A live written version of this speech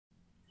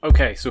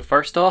Okay, so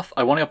first off,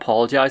 I want to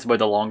apologise about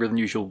the longer than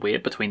usual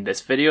wait between this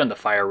video and the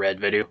Fire Red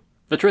video.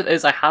 The truth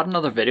is, I had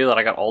another video that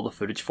I got all the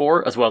footage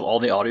for, as well as all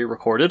the audio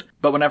recorded,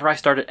 but whenever I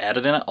started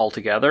editing it all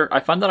together, I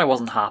found that I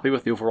wasn't happy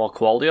with the overall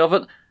quality of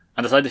it,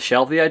 and decided to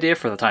shelve the idea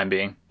for the time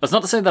being. That's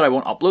not to say that I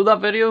won't upload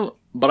that video,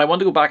 but I want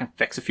to go back and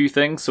fix a few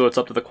things, so it's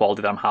up to the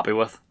quality that I'm happy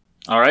with.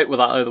 Alright, with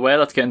that out of the way,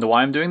 let's get into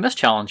why I'm doing this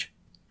challenge.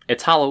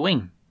 It's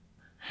Halloween.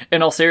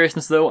 In all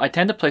seriousness though, I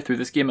tend to play through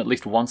this game at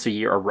least once a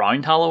year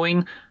around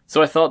Halloween,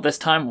 so I thought this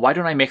time, why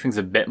don't I make things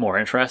a bit more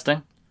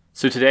interesting?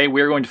 So today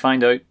we're going to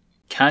find out,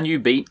 can you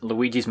beat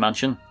Luigi's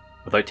Mansion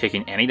without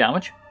taking any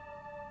damage?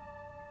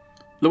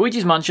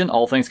 Luigi's Mansion,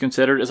 all things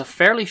considered, is a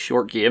fairly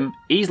short game,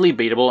 easily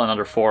beatable in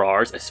under 4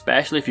 hours,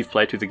 especially if you've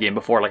played through the game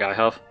before like I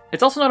have.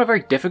 It's also not a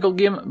very difficult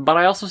game, but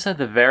I also said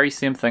the very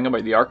same thing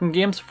about the Arkham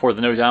games for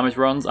the no damage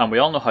runs, and we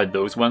all know how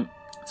those went.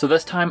 So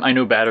this time I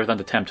know better than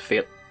to tempt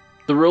fate.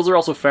 The rules are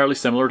also fairly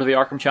similar to the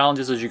Arkham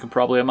challenges, as you can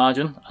probably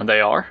imagine, and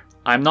they are: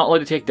 I'm not allowed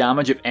to take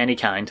damage of any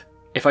kind.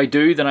 If I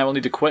do, then I will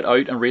need to quit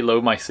out and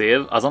reload my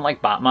save, as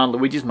unlike Batman,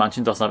 Luigi's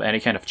Mansion doesn't have any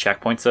kind of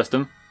checkpoint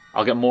system.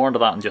 I'll get more into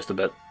that in just a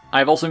bit.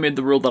 I've also made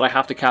the rule that I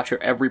have to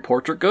capture every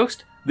portrait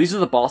ghost. These are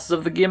the bosses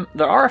of the game.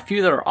 There are a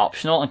few that are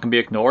optional and can be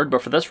ignored,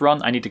 but for this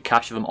run I need to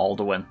capture them all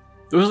to win.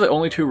 Those are the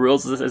only 2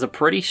 rules, as this is a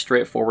pretty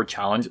straightforward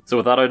challenge, so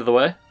with that out of the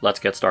way, let's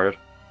get started.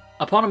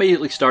 Upon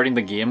immediately starting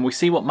the game, we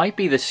see what might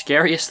be the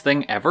scariest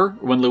thing ever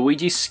when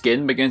Luigi's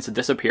skin begins to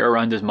disappear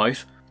around his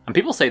mouth, and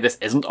people say this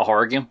isn't a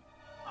horror game.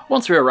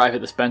 Once we arrive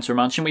at the Spencer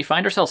Mansion, we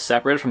find ourselves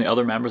separated from the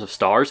other members of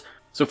STARS,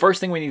 so first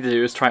thing we need to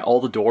do is try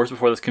all the doors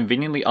before this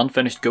conveniently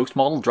unfinished ghost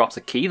model drops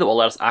a key that will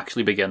let us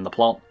actually begin the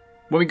plot.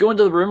 When we go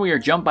into the room, we are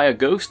jumped by a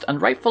ghost,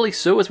 and rightfully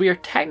so, as we are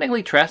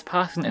technically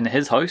trespassing in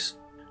his house.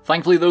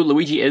 Thankfully though,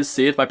 Luigi is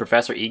saved by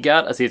Professor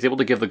Egad, as he is able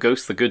to give the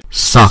ghost the good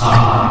suck.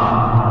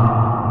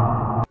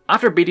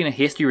 After beating a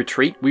hasty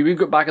retreat, we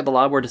regroup back at the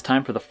lab where it is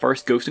time for the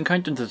first ghost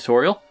encounter in the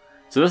tutorial,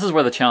 so this is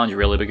where the challenge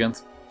really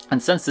begins.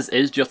 And since this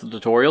is just a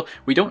tutorial,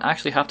 we don't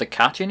actually have to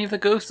catch any of the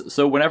ghosts,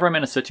 so whenever I'm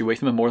in a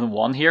situation with more than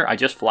one here, I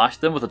just flash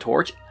them with a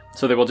torch,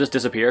 so they will just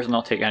disappear and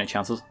not take any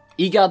chances.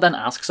 Egad then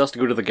asks us to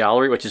go to the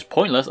gallery, which is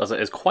pointless as it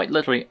is quite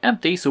literally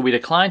empty, so we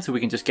decline so we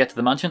can just get to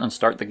the mansion and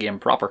start the game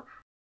proper.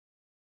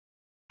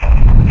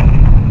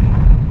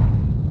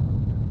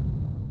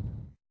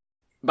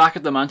 Back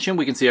at the mansion,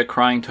 we can see a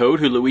crying Toad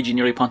who Luigi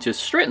nearly punches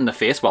straight in the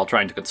face while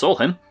trying to console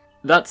him.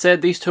 That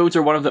said, these toads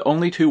are one of the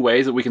only 2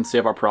 ways that we can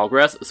save our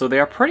progress, so they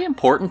are pretty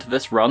important to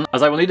this run,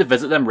 as I will need to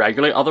visit them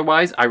regularly,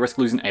 otherwise I risk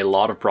losing a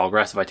lot of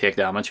progress if I take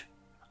damage.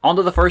 On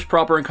to the first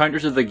proper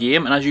encounters of the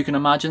game, and as you can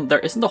imagine, there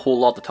isn't a whole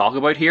lot to talk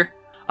about here,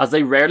 as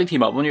they rarely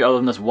team up on you other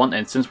than this one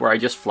instance where I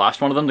just flashed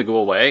one of them to go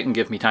away and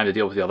give me time to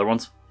deal with the other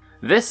ones.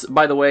 This,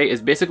 by the way,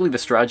 is basically the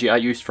strategy I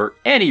used for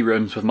any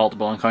rooms with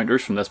multiple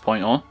encounters from this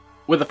point on.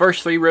 With the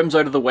first 3 rooms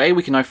out of the way,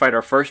 we can now fight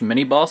our first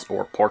mini-boss,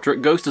 or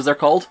portrait ghost as they're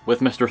called, with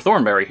Mr.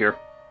 Thornberry here.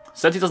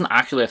 Since he doesn't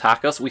actually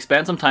attack us, we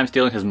spend some time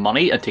stealing his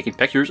money and taking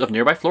pictures of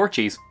nearby floor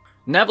cheese.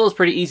 Neville is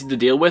pretty easy to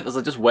deal with, as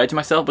I just wedge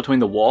myself between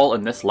the wall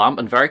and this lamp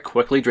and very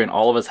quickly drain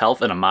all of his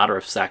health in a matter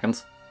of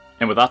seconds.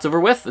 And with that over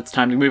with, it's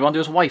time to move on to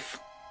his wife.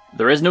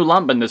 There is no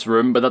lamp in this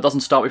room, but that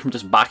doesn't stop me from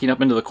just backing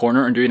up into the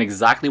corner and doing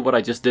exactly what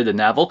I just did to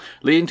Neville,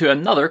 leading to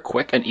another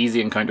quick and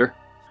easy encounter.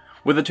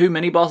 With the 2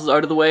 mini-bosses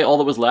out of the way, all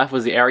that was left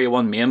was the Area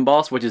 1 main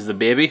boss, which is the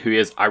baby, who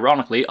is,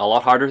 ironically, a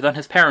lot harder than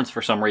his parents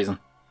for some reason.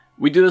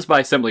 We do this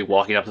by simply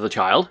walking up to the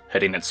child,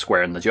 hitting it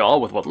square in the jaw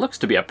with what looks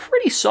to be a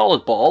pretty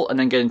solid ball, and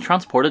then getting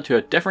transported to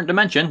a different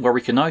dimension where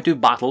we can now do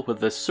battle with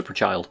this super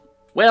child.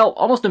 Well,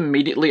 almost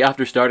immediately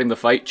after starting the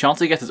fight,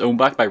 Chauncey gets his own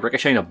back by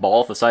ricocheting a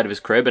ball off the side of his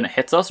crib and it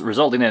hits us,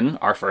 resulting in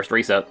our first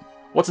reset.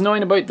 What's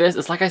annoying about this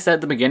is, like I said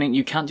at the beginning,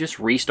 you can't just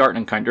restart an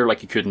encounter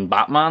like you could in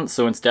Batman,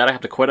 so instead I have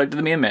to quit out to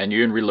the main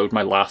menu and reload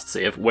my last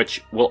save,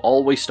 which will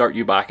always start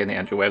you back in the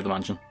entryway of the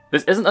mansion.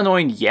 This isn't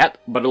annoying yet,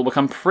 but it'll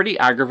become pretty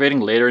aggravating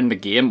later in the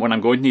game when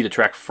I'm going to need to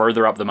trek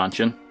further up the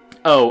mansion.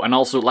 Oh, and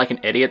also, like an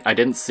idiot, I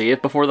didn't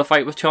save before the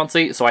fight with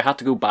Chauncey, so I had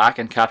to go back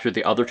and capture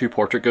the other 2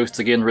 portrait ghosts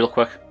again real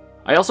quick.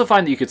 I also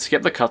find that you could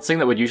skip the cutscene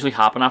that would usually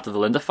happen after the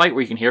Linda fight,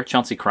 where you can hear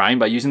Chauncey crying,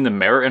 by using the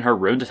mirror in her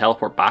room to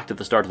teleport back to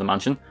the start of the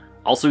mansion.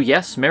 Also,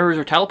 yes, mirrors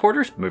are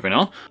teleporters. Moving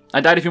on. I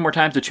died a few more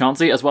times to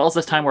Chauncey, as well as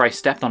this time where I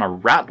stepped on a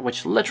rat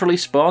which literally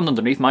spawned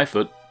underneath my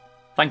foot.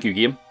 Thank you,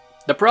 game.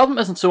 The problem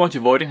isn't so much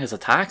avoiding his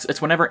attacks,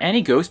 it's whenever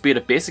any ghost, be it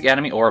a basic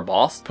enemy or a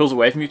boss, pulls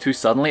away from you too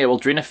suddenly, it will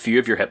drain a few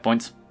of your hit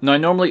points. Now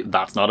normally,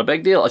 that's not a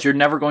big deal, as you're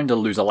never going to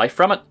lose a life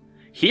from it.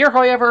 Here,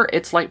 however,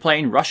 it's like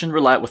playing Russian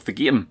roulette with the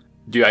game.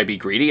 Do I be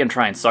greedy and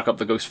try and suck up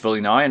the ghost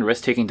fully now and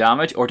risk taking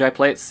damage, or do I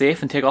play it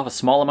safe and take off a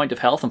small amount of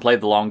health and play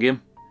the long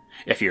game?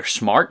 If you're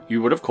smart,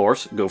 you would of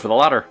course go for the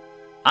latter.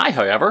 I,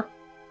 however,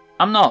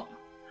 am not.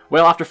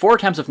 Well, after 4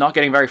 attempts of not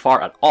getting very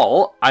far at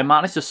all, I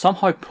managed to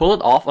somehow pull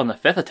it off on the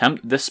 5th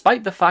attempt,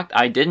 despite the fact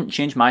I didn't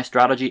change my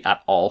strategy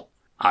at all.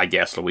 I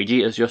guess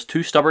Luigi is just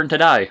too stubborn to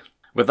die.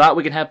 With that,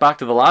 we can head back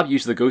to the lab,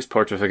 use the ghost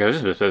portrait to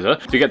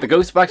get the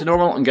ghost back to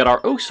normal and get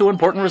our oh so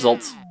important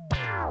results.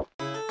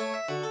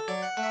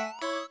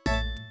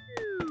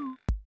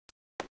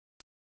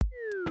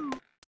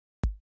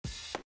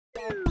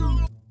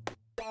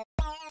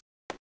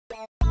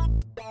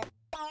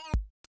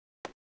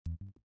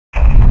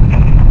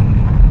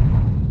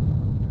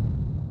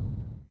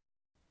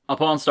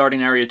 Upon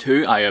starting Area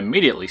 2, I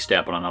immediately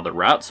step on another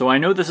rat, so I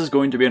know this is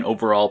going to be an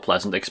overall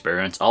pleasant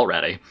experience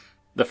already.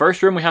 The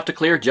first room we have to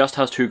clear just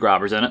has 2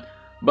 grabbers in it,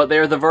 but they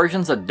are the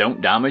versions that don't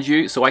damage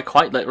you, so I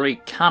quite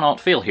literally cannot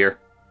fail here.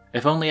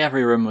 If only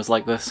every room was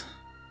like this.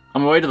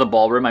 On my way to the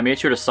ballroom, I made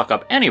sure to suck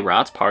up any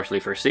rats, partially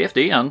for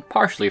safety and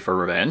partially for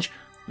revenge.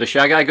 The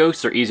Shag-Eye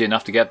ghosts are easy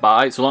enough to get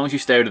by, so long as you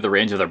stay out of the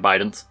range of their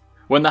bitings.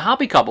 When the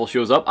happy couple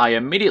shows up, I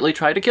immediately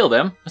try to kill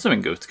them, assuming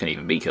ghosts can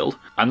even be killed.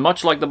 And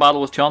much like the battle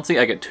with Chauncey,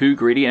 I get too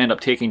greedy and end up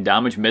taking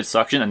damage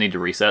mid-suction and need to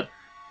reset.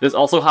 This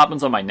also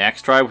happens on my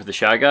next try with the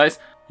Shag-Eyes.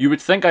 You would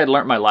think I'd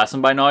learnt my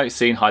lesson by now,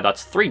 seeing how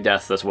that's 3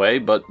 deaths this way,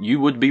 but you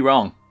would be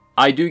wrong.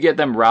 I do get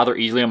them rather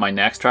easily on my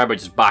next try by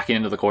just backing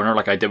into the corner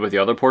like I did with the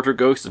other portrait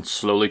ghosts and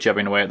slowly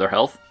chipping away at their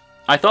health.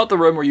 I thought the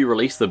room where you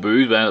release the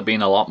booze would end up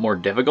being a lot more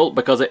difficult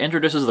because it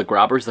introduces the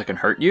grabbers that can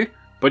hurt you,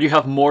 but you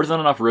have more than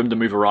enough room to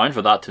move around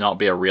for that to not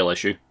be a real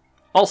issue.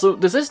 Also,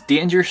 does this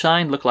danger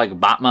sign look like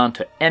Batman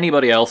to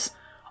anybody else?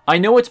 I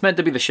know it's meant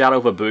to be the shadow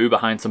of a boo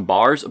behind some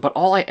bars, but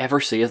all I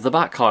ever see is the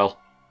bat cowl.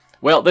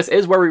 Well, this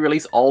is where we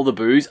release all the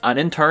booze and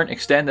in turn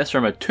extend this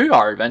from a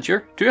 2-hour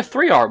adventure to a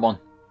 3-hour one.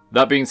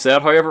 That being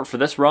said, however, for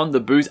this run, the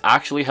booze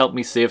actually helped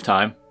me save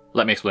time.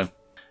 Let me explain.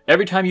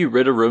 Every time you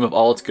rid a room of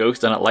all its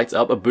ghosts and it lights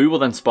up, a boo will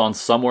then spawn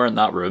somewhere in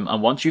that room,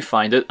 and once you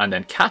find it and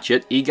then catch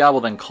it, Ega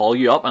will then call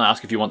you up and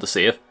ask if you want to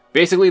save.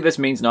 Basically, this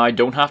means now I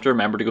don't have to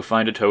remember to go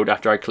find a toad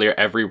after I clear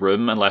every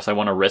room unless I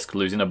want to risk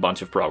losing a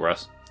bunch of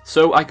progress.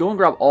 So I go and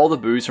grab all the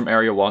booze from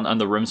Area 1 and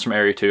the rooms from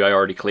Area 2 I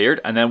already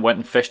cleared, and then went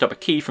and fished up a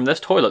key from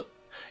this toilet.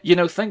 You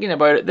know, thinking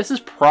about it, this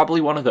is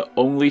probably one of the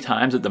only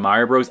times that the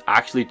Mario Bros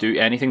actually do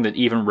anything that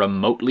even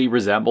remotely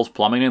resembles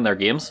plumbing in their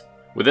games.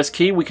 With this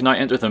key, we can now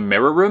enter the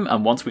mirror room,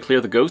 and once we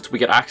clear the ghosts, we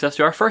get access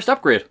to our first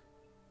upgrade.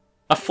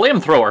 A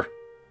flamethrower!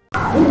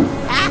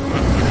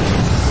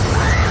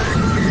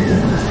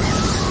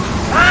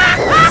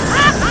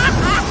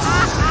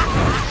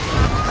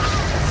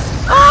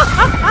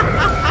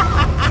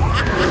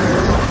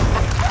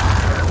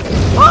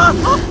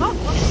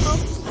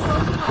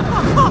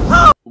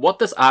 What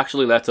this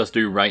actually lets us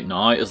do right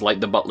now is light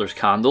the butler's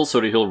candles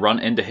so that he'll run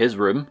into his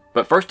room,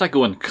 but first I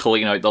go and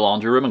clean out the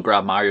laundry room and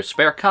grab Mario's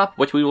spare cap,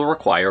 which we will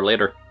require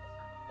later.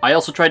 I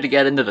also tried to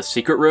get into the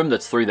secret room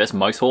that's through this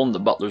mouse hole in the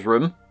butler's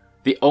room.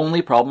 The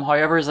only problem,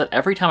 however, is that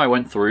every time I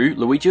went through,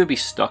 Luigi would be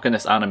stuck in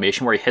this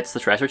animation where he hits the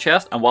treasure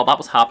chest, and while that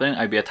was happening,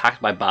 I'd be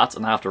attacked by bats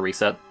and have to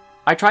reset.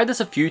 I tried this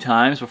a few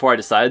times before I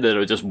decided that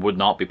it just would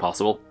not be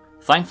possible.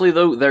 Thankfully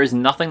though, there is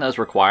nothing that is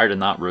required in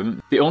that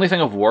room. The only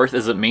thing of worth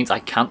is it means I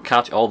can't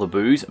catch all the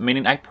booze,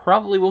 meaning I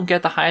probably won't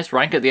get the highest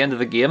rank at the end of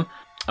the game.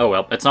 Oh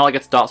well, it's not like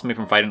it stops me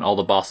from fighting all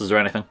the bosses or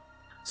anything.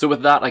 So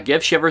with that, I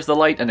give Shivers the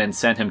light and then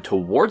send him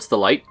towards the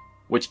light,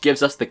 which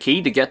gives us the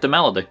key to get to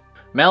Melody.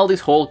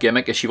 Melody's whole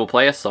gimmick is she will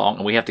play a song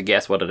and we have to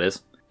guess what it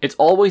is. It's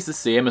always the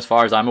same as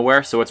far as I'm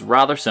aware, so it's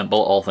rather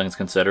simple all things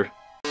considered.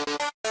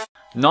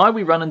 Now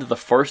we run into the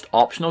first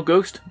optional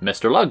ghost,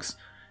 Mr. Lugs.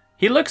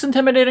 He looks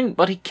intimidating,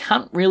 but he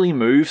can't really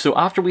move, so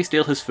after we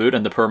steal his food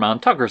and the poor man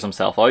tuckers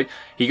himself out,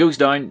 he goes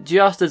down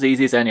just as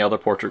easy as any other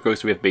portrait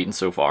ghost we have beaten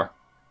so far.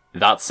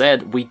 That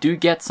said, we do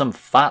get some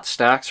fat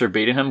stacks for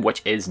beating him,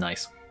 which is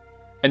nice.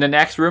 In the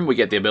next room, we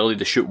get the ability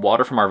to shoot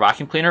water from our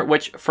vacuum cleaner,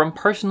 which, from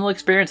personal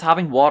experience,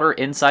 having water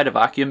inside a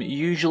vacuum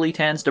usually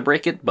tends to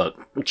break it, but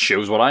it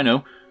shows what I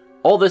know.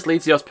 All this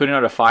leads to us putting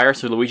out a fire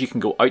so Luigi can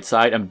go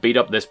outside and beat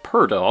up this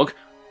poor dog.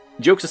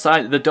 Jokes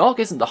aside, the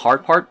dog isn't the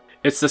hard part.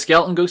 It's the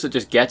skeleton ghost that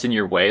just gets in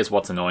your way is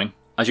what's annoying,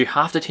 as you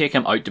have to take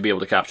him out to be able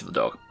to capture the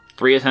dog.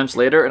 3 attempts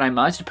later, and I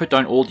managed to put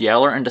down Old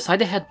Yeller and decide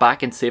to head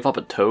back and save up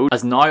at Toad,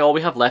 as now all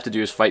we have left to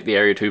do is fight the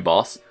Area 2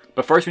 boss.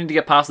 But first we need to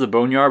get past the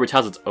Boneyard, which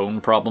has its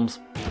own problems.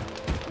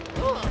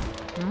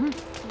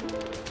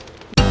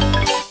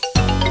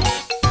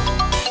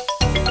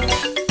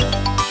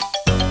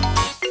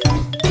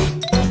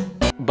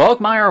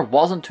 Bogmire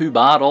wasn't too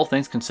bad, all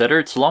things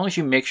considered. So long as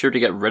you make sure to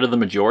get rid of the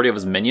majority of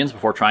his minions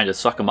before trying to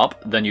suck him up,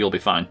 then you'll be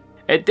fine.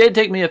 It did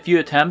take me a few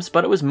attempts,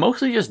 but it was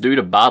mostly just due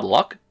to bad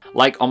luck.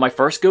 Like, on my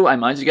first go, I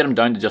managed to get him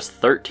down to just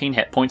 13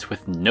 hit points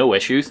with no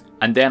issues,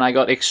 and then I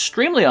got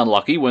extremely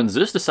unlucky when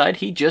Zeus decided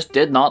he just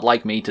did not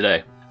like me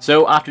today.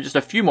 So after just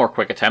a few more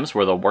quick attempts,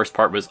 where the worst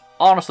part was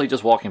honestly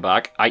just walking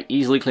back, I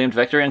easily claimed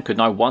victory and could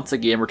now once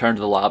again return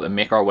to the lab and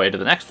make our way to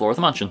the next floor of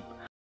the mansion.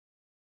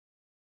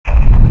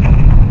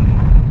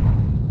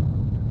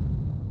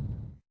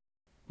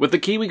 With the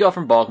key we got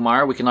from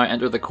Bogmire, we can now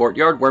enter the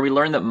courtyard where we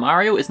learn that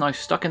Mario is now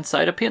stuck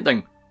inside a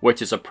painting,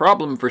 which is a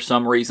problem for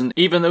some reason,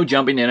 even though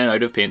jumping in and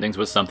out of paintings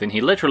was something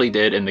he literally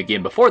did in the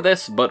game before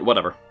this, but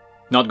whatever.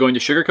 Not going to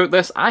sugarcoat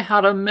this, I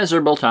had a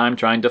miserable time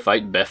trying to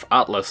fight Biff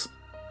Atlas.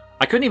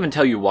 I couldn't even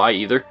tell you why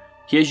either.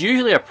 He is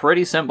usually a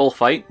pretty simple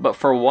fight, but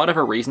for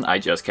whatever reason I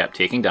just kept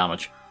taking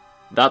damage.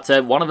 That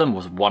said, one of them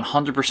was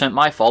 100%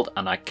 my fault,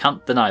 and I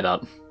can't deny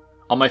that.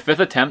 On my 5th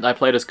attempt, I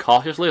played as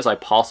cautiously as I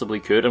possibly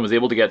could and was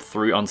able to get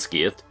through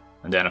unscathed.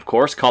 And then of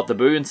course caught the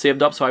boo and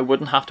saved up so I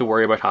wouldn't have to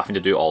worry about having to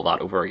do all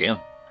that over again.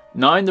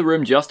 Now in the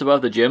room just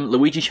above the gym,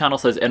 Luigi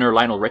channels his inner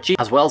Lionel Richie,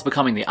 as well as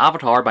becoming the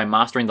Avatar by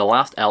mastering the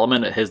last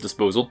element at his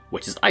disposal,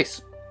 which is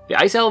ice. The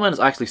ice element is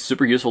actually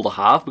super useful to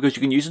have because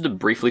you can use it to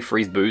briefly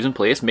freeze boos in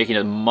place, making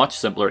it much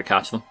simpler to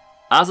catch them.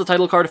 As the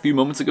title card a few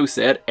moments ago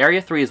said,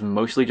 Area 3 is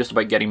mostly just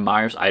about getting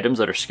Myers items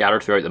that are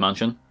scattered throughout the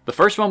mansion. The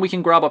first one we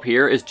can grab up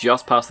here is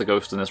just past the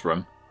ghost in this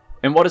room.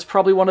 In what is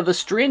probably one of the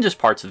strangest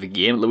parts of the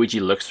game, Luigi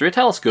looks through a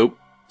telescope,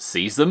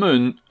 sees the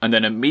moon, and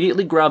then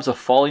immediately grabs a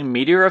falling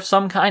meteor of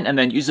some kind and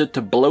then uses it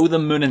to blow the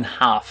moon in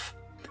half.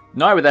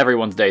 Now with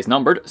everyone's days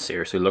numbered,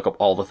 seriously look up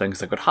all the things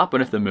that could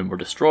happen if the moon were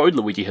destroyed,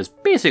 Luigi has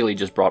basically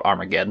just brought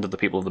Armageddon to the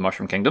people of the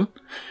Mushroom Kingdom.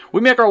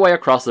 We make our way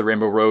across the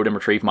Rainbow Road and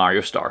retrieve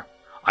Mario's star.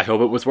 I hope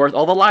it was worth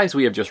all the lives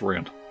we have just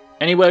ruined.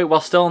 Anyway,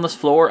 while still on this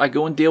floor, I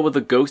go and deal with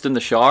the ghost in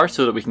the shower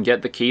so that we can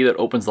get the key that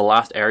opens the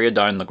last area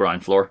down on the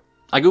ground floor.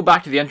 I go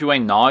back to the entryway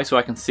now so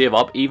I can save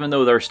up even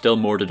though there's still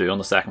more to do on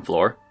the second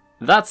floor.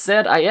 That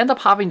said, I end up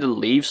having to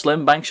leave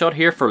Slim Bankshot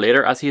here for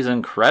later as he's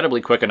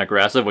incredibly quick and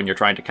aggressive when you're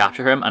trying to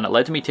capture him, and it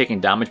led to me taking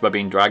damage by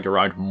being dragged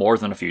around more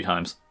than a few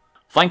times.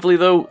 Thankfully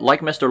though,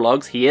 like Mr.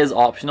 Lugs, he is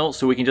optional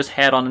so we can just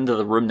head on into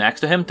the room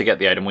next to him to get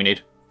the item we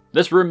need.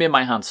 This room made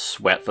my hands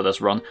sweat for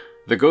this run.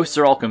 The ghosts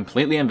are all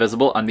completely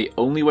invisible and the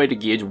only way to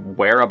gauge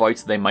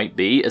whereabouts they might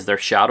be is their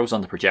shadows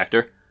on the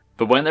projector.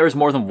 But when there is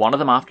more than one of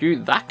them after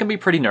you, that can be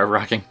pretty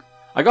nerve-wracking.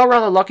 I got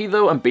rather lucky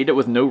though and beat it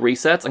with no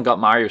resets and got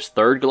Mario's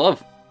third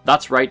glove.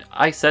 That's right,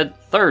 I said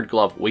third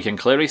glove. We can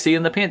clearly see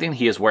in the painting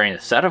he is wearing a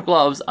set of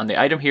gloves and the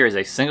item here is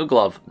a single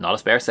glove, not a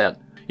spare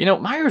set. You know,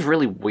 Mario's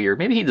really weird,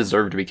 maybe he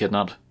deserved to be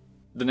kidnapped.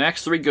 The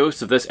next three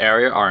ghosts of this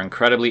area are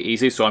incredibly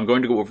easy, so I'm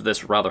going to go over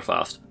this rather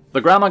fast.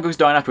 The grandma goes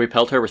down after we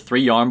pelt her with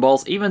 3 yarn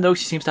balls. Even though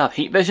she seems to have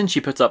heat vision, she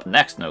puts up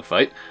next no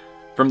fight.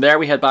 From there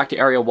we head back to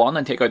area 1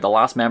 and take out the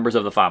last members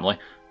of the family,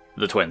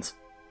 the twins.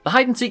 The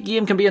hide and seek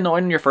game can be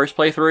annoying in your first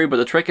playthrough, but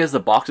the trick is the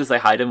boxes they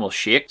hide in will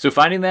shake, so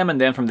finding them and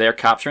then from there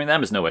capturing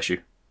them is no issue.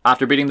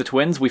 After beating the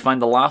twins, we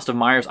find the last of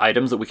Myers'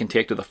 items that we can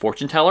take to the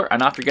fortune teller,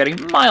 and after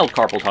getting mild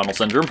carpal tunnel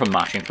syndrome from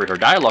mashing through her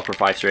dialogue for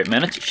 5 straight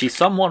minutes, she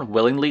somewhat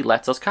willingly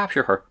lets us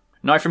capture her.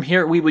 Now from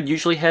here we would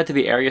usually head to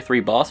the Area 3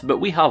 boss, but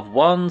we have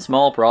one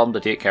small problem to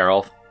take care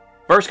of.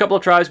 First couple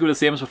of tries go the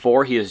same as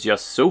before, he is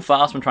just so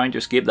fast when trying to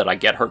escape that I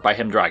get hurt by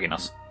him dragging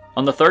us.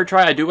 On the third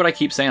try I do what I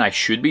keep saying I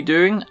should be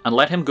doing, and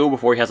let him go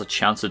before he has a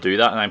chance to do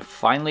that, and I'm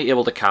finally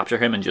able to capture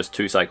him in just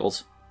 2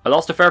 cycles. I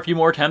lost a fair few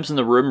more attempts in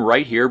the room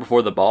right here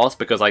before the boss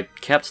because I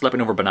kept slipping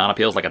over banana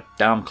peels like a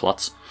damn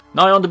klutz.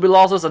 Now on to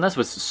Bulossus, and this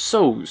was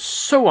so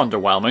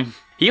underwhelming.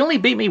 He only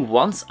beat me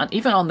once, and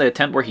even on the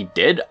attempt where he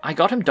did, I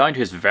got him down to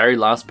his very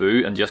last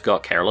boo and just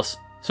got careless.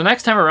 So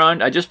next time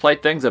around I just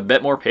played things a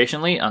bit more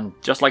patiently, and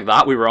just like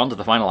that we were on to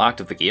the final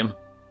act of the game.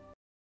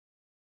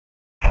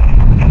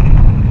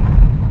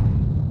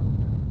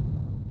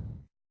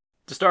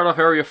 To start off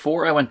Area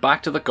 4, I went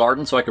back to the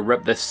garden so I could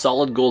rip this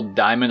solid gold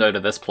diamond out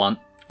of this plant.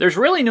 There's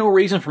really no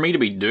reason for me to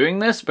be doing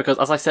this because,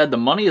 as I said, the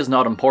money is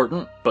not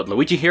important, but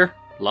Luigi here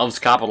loves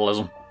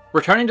capitalism.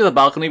 Returning to the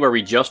balcony where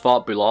we just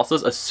fought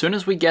Bulossus, as soon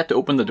as we get to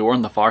open the door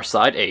on the far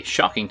side, a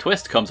shocking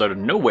twist comes out of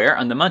nowhere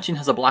and the mansion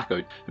has a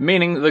blackout,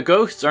 meaning the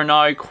ghosts are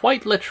now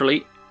quite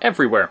literally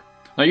everywhere.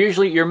 Now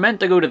usually you're meant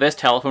to go to this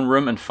telephone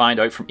room and find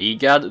out from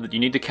EGAD that you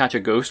need to catch a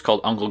ghost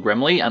called Uncle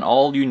Grimly, and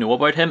all you know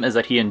about him is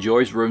that he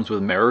enjoys rooms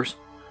with mirrors.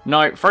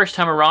 Now, first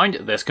time around,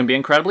 this can be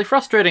incredibly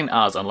frustrating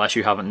as, unless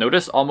you haven't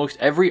noticed, almost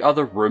every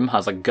other room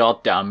has a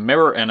goddamn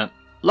mirror in it.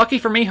 Lucky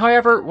for me,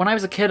 however, when I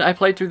was a kid I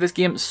played through this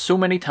game so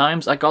many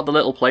times I got the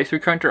little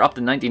playthrough counter up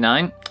to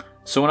 99.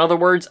 So in other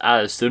words,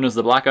 as soon as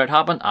the blackout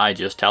happened, I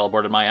just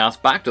teleported my ass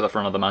back to the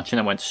front of the mansion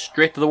and went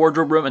straight to the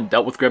wardrobe room and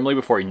dealt with Grimly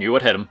before he knew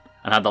what hit him,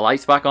 and had the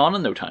lights back on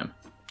in no time.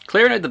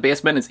 Clearing out the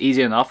basement is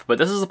easy enough, but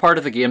this is the part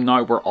of the game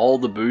now where all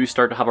the boos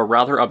start to have a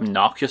rather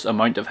obnoxious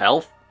amount of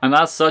health. And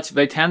as such,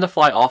 they tend to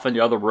fly off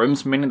into other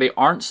rooms, meaning they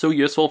aren't so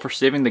useful for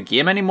saving the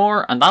game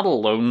anymore, and that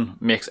alone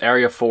makes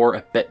Area 4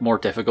 a bit more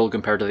difficult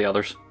compared to the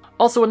others.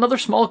 Also, another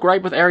small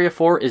gripe with Area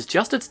 4 is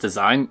just its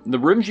design. The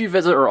rooms you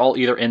visit are all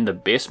either in the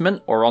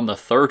basement or on the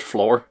 3rd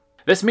floor.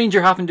 This means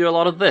you're having to do a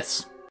lot of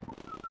this.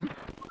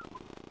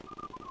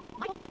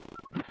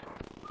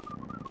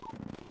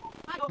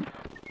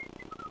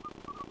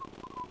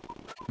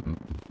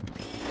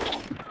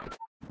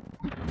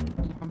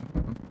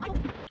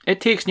 It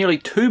takes nearly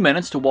 2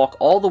 minutes to walk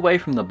all the way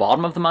from the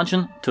bottom of the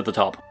mansion to the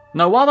top.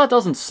 Now while that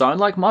doesn't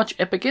sound like much,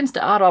 it begins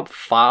to add up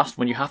fast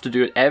when you have to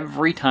do it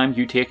every time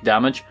you take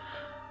damage.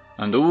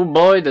 And oh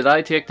boy did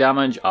I take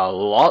damage a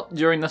lot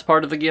during this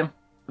part of the game.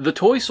 The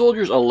toy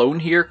soldiers alone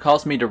here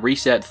caused me to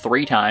reset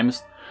 3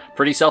 times.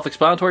 Pretty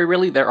self-explanatory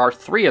really, there are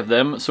 3 of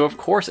them, so of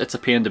course it's a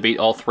pain to beat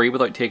all 3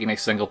 without taking a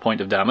single point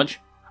of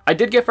damage. I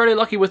did get fairly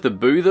lucky with the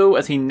Boo though,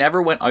 as he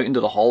never went out into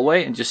the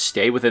hallway and just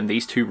stayed within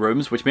these 2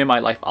 rooms, which made my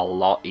life a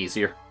lot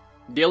easier.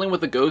 Dealing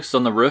with the ghosts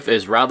on the roof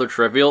is rather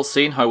trivial,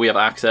 seeing how we have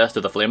access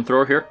to the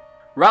flamethrower here.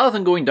 Rather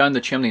than going down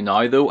the chimney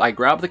now though, I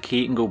grab the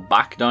key and go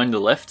back down the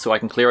lift so I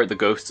can clear out the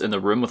ghosts in the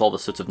room with all the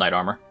suits of knight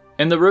armor.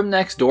 In the room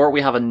next door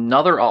we have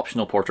another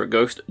optional portrait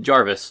ghost,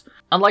 Jarvis.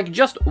 And like,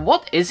 just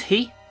what is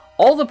he?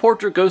 All the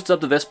portrait ghosts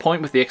up to this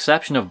point, with the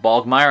exception of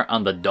Bogmire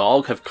and the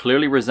dog, have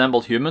clearly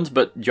resembled humans,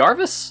 but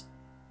Jarvis?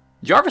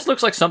 Jarvis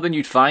looks like something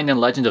you'd find in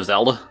Legend of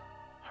Zelda.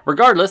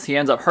 Regardless, he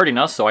ends up hurting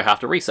us, so I have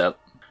to reset.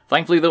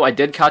 Thankfully though, I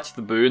did catch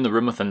the boo in the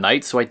room with the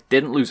knight, so I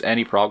didn't lose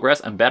any progress,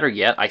 and better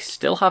yet, I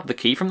still have the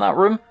key from that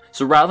room,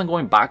 so rather than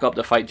going back up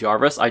to fight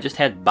Jarvis, I just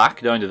head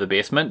back down to the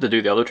basement to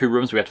do the other 2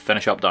 rooms we have to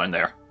finish up down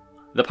there.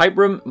 The pipe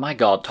room, my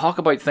god, talk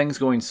about things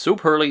going so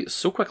poorly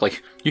so quickly.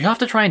 You have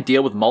to try and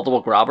deal with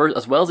multiple grabbers,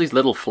 as well as these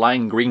little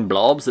flying green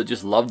blobs that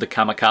just love to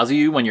kamikaze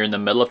you when you're in the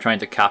middle of trying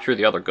to capture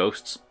the other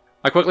ghosts.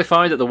 I quickly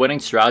found that the winning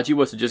strategy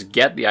was to just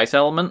get the ice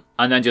element,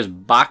 and then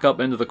just back up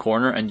into the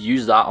corner and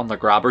use that on the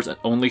grabbers and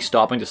only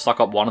stopping to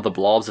suck up one of the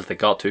blobs if they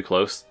got too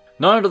close.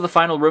 Now to the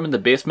final room in the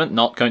basement,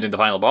 not counting the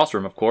final boss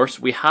room of course,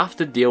 we have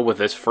to deal with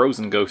this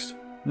frozen ghost.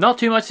 Not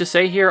too much to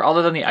say here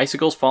other than the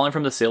icicles falling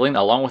from the ceiling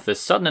along with the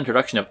sudden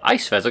introduction of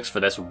ice physics for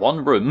this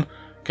one room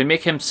can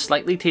make him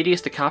slightly tedious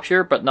to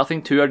capture, but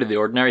nothing too out of the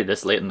ordinary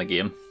this late in the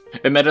game.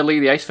 Admittedly,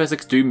 the ice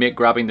physics do make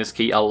grabbing this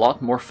key a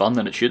lot more fun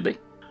than it should be.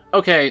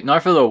 Okay, now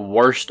for the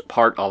worst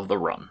part of the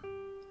run.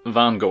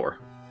 Van Gore.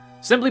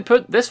 Simply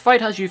put, this fight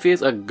has you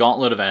face a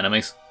gauntlet of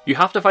enemies. You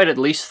have to fight at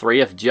least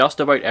 3 of just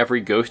about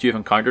every ghost you've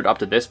encountered up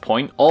to this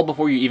point, all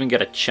before you even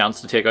get a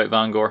chance to take out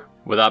Van Gore.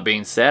 With that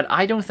being said,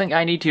 I don't think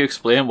I need to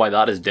explain why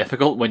that is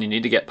difficult when you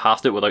need to get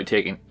past it without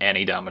taking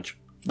any damage.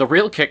 The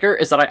real kicker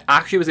is that I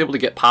actually was able to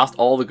get past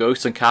all the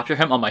ghosts and capture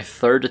him on my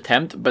 3rd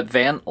attempt, but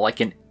then, like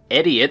an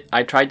idiot,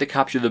 I tried to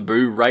capture the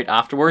boo right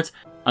afterwards,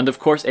 and of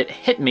course it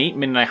hit me,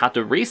 meaning I had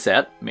to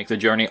reset, make the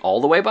journey all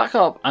the way back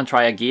up, and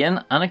try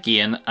again and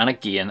again and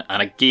again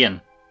and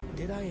again.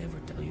 Did I ever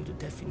tell you the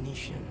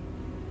definition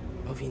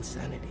of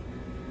insanity?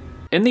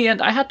 In the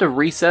end, I had to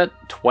reset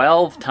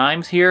 12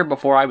 times here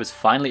before I was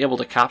finally able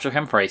to capture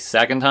him for a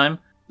 2nd time.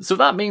 So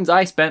that means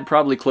I spent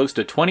probably close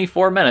to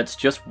 24 minutes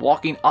just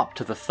walking up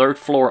to the 3rd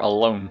floor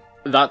alone.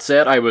 That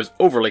said, I was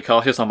overly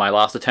cautious on my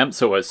last attempt,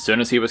 so as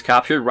soon as he was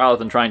captured, rather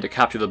than trying to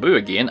capture the boo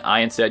again, I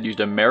instead used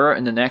a mirror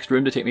in the next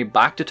room to take me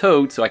back to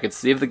Toad so I could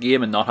save the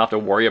game and not have to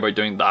worry about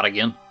doing that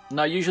again.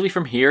 Now usually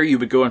from here you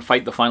would go and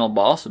fight the final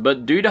boss,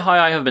 but due to how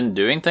I have been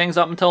doing things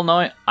up until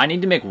now, I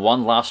need to make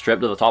one last trip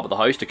to the top of the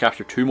house to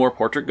capture 2 more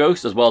portrait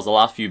ghosts as well as the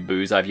last few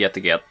boos I've yet to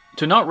get.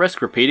 To not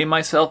risk repeating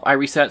myself, I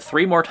reset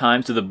 3 more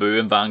times to the boo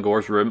in Van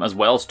Gore's room as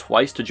well as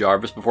twice to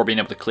Jarvis before being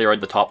able to clear out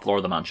the top floor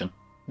of the mansion.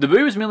 The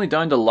boo was mainly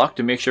down to luck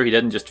to make sure he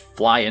didn't just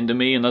fly into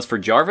me, and as for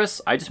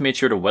Jarvis, I just made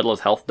sure to whittle his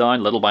health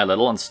down little by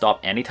little and stop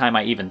anytime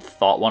I even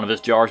thought one of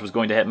his jars was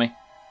going to hit me.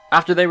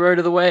 After they were out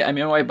of the way, I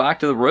made my way back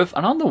to the roof,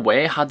 and on the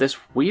way I had this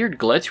weird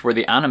glitch where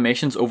the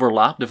animations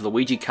overlapped of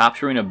Luigi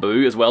capturing a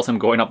boo as well as him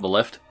going up the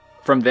lift.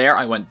 From there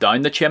I went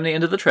down the chimney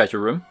into the treasure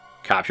room,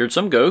 captured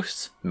some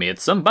ghosts, made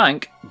some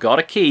bank, got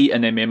a key,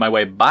 and then made my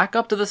way back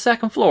up to the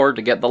 2nd floor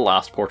to get the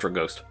last portrait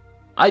ghost.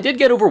 I did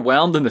get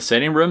overwhelmed in the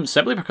sitting room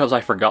simply because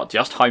I forgot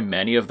just how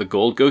many of the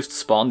gold ghosts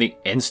spawn the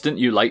instant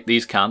you light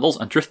these candles,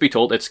 and truth be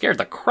told it scared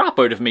the crap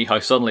out of me how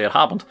suddenly it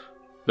happened.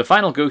 The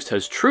final ghost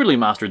has truly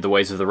mastered the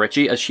ways of the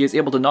Richie, as she is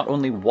able to not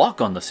only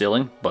walk on the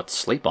ceiling, but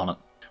sleep on it.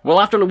 Well,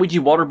 after Luigi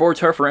waterboards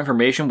her for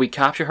information, we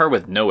capture her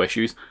with no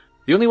issues.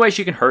 The only way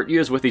she can hurt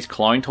you is with these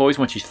clown toys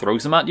when she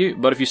throws them at you,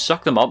 but if you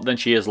suck them up then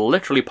she is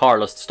literally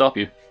powerless to stop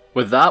you.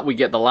 With that, we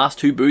get the last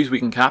 2 boos we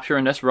can capture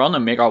in this run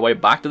and make our way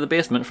back to the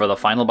basement for the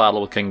final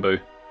battle with King Boo.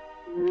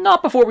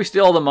 Not before we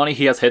steal all the money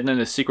he has hidden in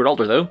his secret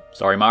altar though.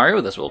 Sorry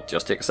Mario, this will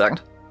just take a second.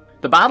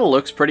 The battle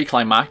looks pretty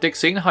climactic,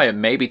 seeing how it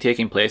may be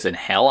taking place in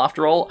hell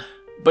after all.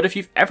 But if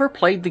you've ever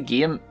played the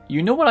game,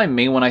 you know what I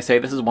mean when I say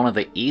this is one of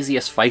the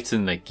easiest fights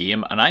in the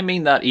game, and I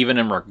mean that even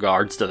in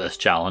regards to this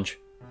challenge.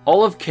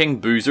 All of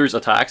King Boozer's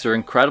attacks are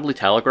incredibly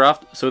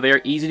telegraphed, so they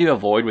are easy to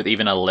avoid with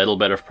even a little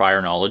bit of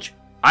prior knowledge.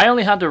 I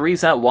only had to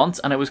reset once,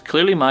 and it was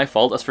clearly my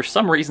fault as for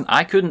some reason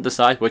I couldn't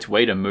decide which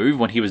way to move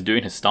when he was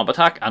doing his stomp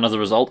attack, and as a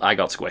result I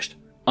got squished.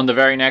 On the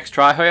very next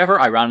try, however,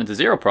 I ran into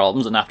 0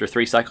 problems, and after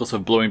 3 cycles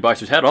of blowing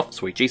Bowser's head off,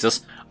 sweet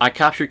Jesus, I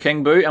captured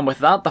King Boo, and with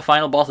that, the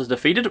final boss is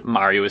defeated,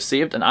 Mario is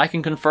saved, and I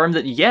can confirm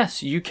that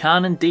yes, you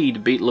can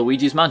indeed beat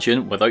Luigi's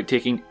Mansion without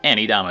taking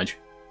any damage.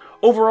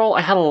 Overall,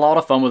 I had a lot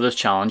of fun with this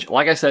challenge.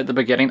 Like I said at the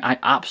beginning, I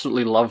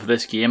absolutely love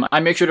this game. I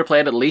make sure to play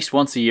it at least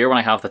once a year when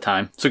I have the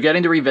time. So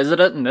getting to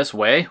revisit it in this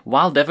way,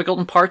 while difficult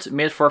in parts,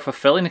 made for a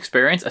fulfilling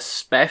experience,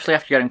 especially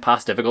after getting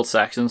past difficult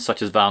sections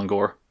such as Van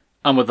Gore.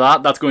 And with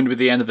that, that's going to be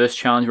the end of this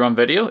challenge run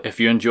video. If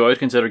you enjoyed,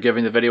 consider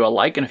giving the video a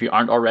like, and if you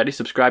aren't already,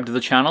 subscribe to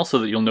the channel so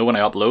that you'll know when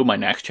I upload my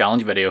next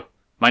challenge video.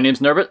 My name's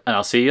Nerbit, and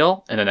I'll see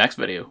y'all in the next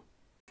video.